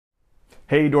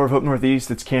Hey, Door of Hope Northeast,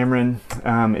 it's Cameron.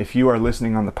 If you are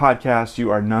listening on the podcast,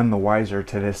 you are none the wiser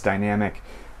to this dynamic.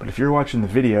 But if you're watching the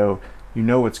video, you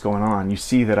know what's going on. You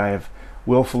see that I have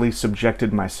willfully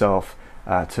subjected myself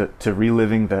to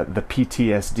reliving the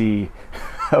PTSD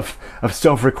of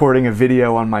self-recording a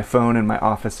video on my phone in my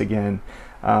office again.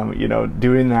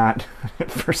 Doing that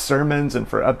for sermons and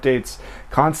for updates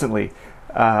constantly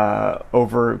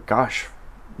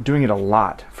doing it a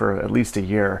lot for at least a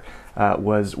year.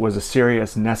 Was a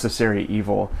serious, necessary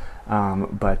evil.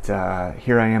 But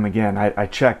here I am again. I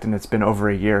checked, and it's been over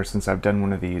a year since I've done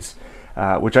one of these,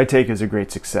 which I take as a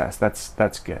great success.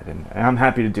 That's good, and I'm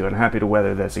happy to do it. I'm happy to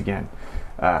weather this again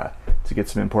to get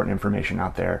some important information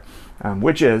out there,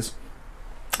 which is,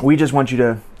 we just want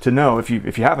you to know, if you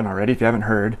haven't already, if you haven't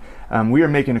heard, we are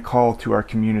making a call to our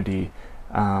community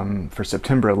for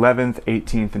September 11th,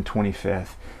 18th, and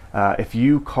 25th. If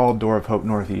you call Door of Hope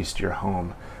Northeast your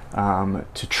home,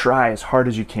 to try as hard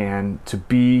as you can to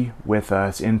be with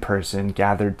us in person,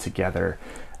 gathered together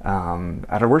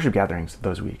at our worship gatherings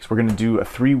those weeks. We're going to do a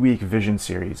 3-week vision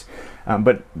series,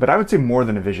 but I would say more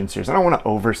than a vision series. I don't want to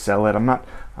oversell it.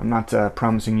 I'm not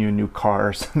promising you a new car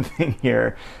or something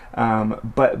here,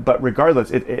 but regardless,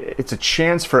 it's a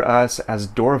chance for us as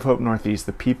Door of Hope Northeast,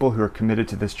 the people who are committed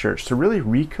to this church, to really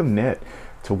recommit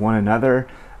to one another,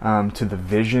 to the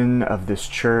vision of this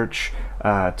church,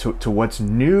 to what's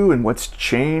new and what's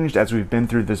changed as we've been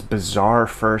through this bizarre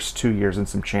first 2 years and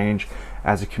some change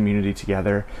as a community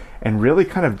together, and really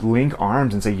kind of link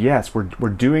arms and say, yes, we're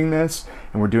doing this,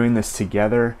 and we're doing this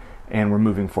together, and we're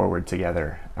moving forward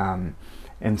together.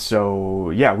 And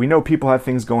so, yeah, we know people have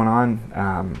things going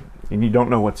on, and you don't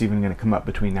know what's even going to come up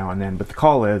between now and then, but the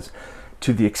call is,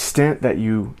 to the extent that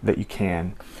you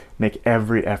can, make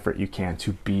every effort you can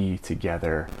to be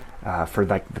together for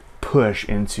the push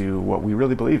into what we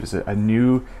really believe is a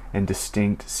new and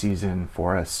distinct season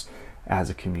for us as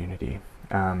a community.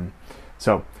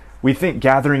 So we think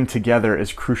gathering together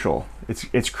is crucial.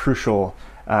 It's crucial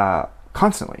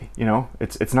constantly.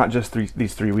 It's not just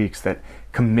these 3 weeks that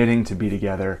committing to be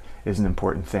together is an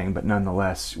important thing, but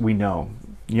nonetheless, we know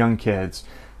young kids,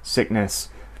 sickness,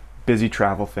 busy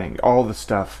travel thing, all the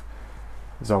stuff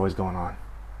is always going on.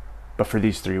 But for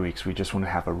these 3 weeks, we just want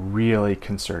to have a really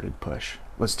concerted push.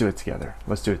 Let's do it together.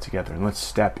 And let's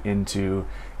step into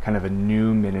kind of a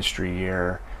new ministry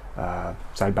year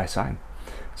side by side.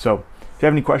 So if you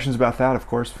have any questions about that, of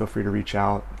course, feel free to reach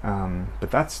out.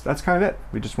 But that's kind of it.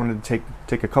 We just wanted to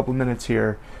take a couple minutes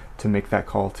here to make that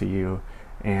call to you.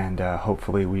 And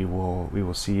hopefully we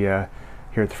will see you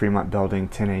here at the Fremont Building,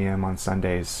 10 a.m. on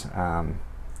Sundays,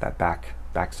 that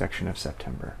back section of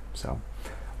September. So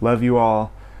love you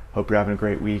all. Hope you're having a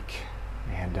great week,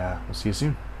 and we'll see you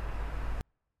soon.